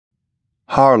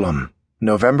Harlem,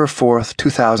 November 4th,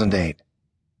 2008.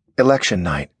 Election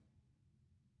night.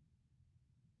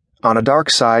 On a dark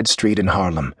side street in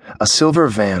Harlem, a silver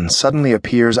van suddenly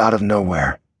appears out of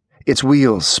nowhere. Its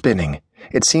wheels spinning.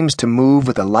 It seems to move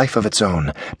with a life of its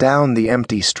own, down the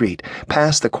empty street,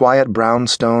 past the quiet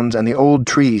brownstones and the old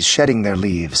trees shedding their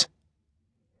leaves.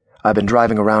 I've been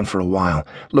driving around for a while,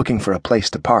 looking for a place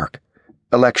to park.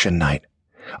 Election night.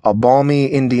 A balmy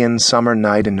Indian summer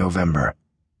night in November.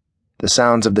 The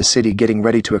sounds of the city getting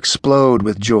ready to explode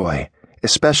with joy,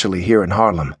 especially here in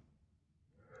Harlem.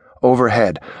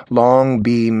 Overhead, long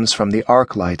beams from the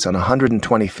arc lights on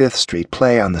 125th Street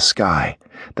play on the sky,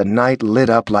 the night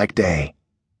lit up like day.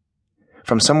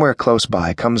 From somewhere close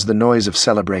by comes the noise of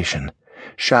celebration,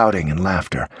 shouting and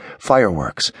laughter,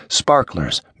 fireworks,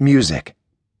 sparklers, music.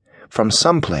 From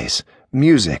someplace,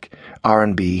 music,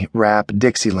 R&B, rap,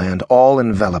 Dixieland, all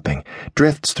enveloping,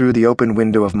 drifts through the open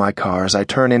window of my car as I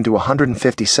turn into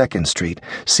 152nd Street,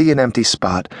 see an empty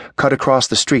spot, cut across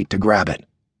the street to grab it.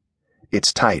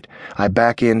 It's tight. I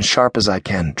back in sharp as I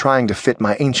can, trying to fit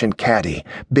my ancient caddy,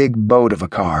 big boat of a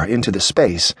car, into the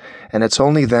space, and it's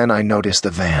only then I notice the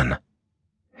van.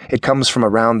 It comes from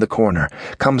around the corner,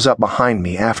 comes up behind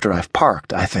me after I've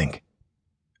parked, I think.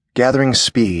 Gathering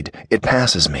speed, it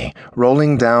passes me,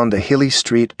 rolling down the hilly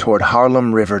street toward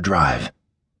Harlem River Drive.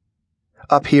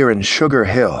 Up here in Sugar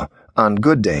Hill, on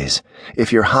good days,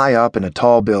 if you're high up in a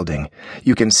tall building,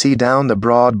 you can see down the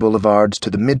broad boulevards to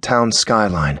the midtown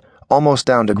skyline, almost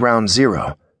down to Ground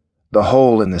Zero, the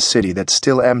hole in the city that's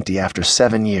still empty after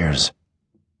 7 years.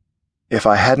 If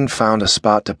I hadn't found a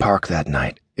spot to park that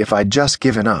night, if I'd just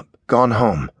given up, gone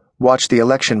home, watched the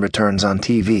election returns on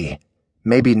TV,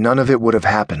 maybe none of it would have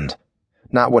happened.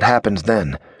 Not what happened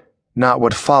then. Not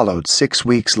what followed 6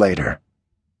 weeks later.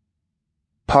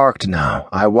 Parked now,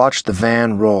 I watched the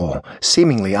van roll,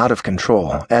 seemingly out of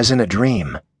control, as in a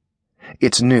dream.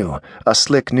 It's new, a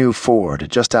slick new Ford,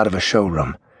 just out of a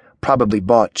showroom. Probably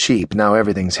bought cheap, now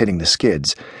everything's hitting the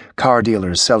skids. Car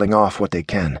dealers selling off what they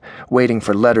can, waiting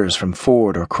for letters from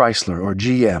Ford or Chrysler or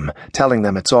GM, telling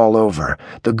them it's all over,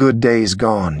 the good days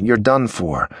gone, you're done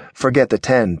for, forget the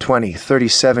 10, 20,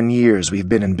 37 years we've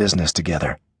been in business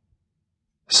together.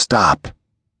 Stop.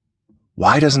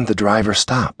 Why doesn't the driver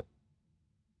stop?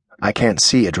 I can't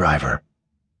see a driver.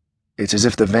 It's as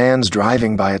if the van's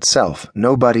driving by itself,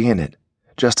 nobody in it,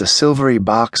 just a silvery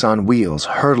box on wheels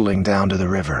hurtling down to the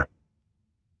river.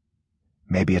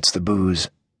 Maybe it's the booze.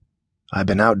 I've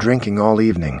been out drinking all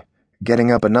evening,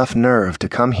 getting up enough nerve to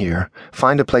come here,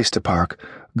 find a place to park,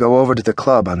 go over to the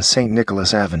club on St.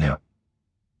 Nicholas Avenue.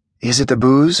 Is it the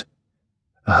booze?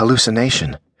 A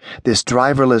hallucination. This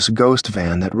driverless ghost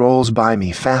van that rolls by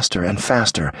me faster and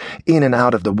faster, in and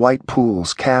out of the white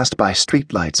pools cast by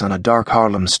streetlights on a dark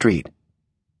Harlem street.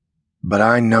 But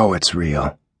I know it's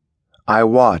real. I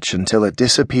watch until it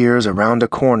disappears around a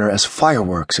corner as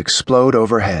fireworks explode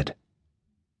overhead.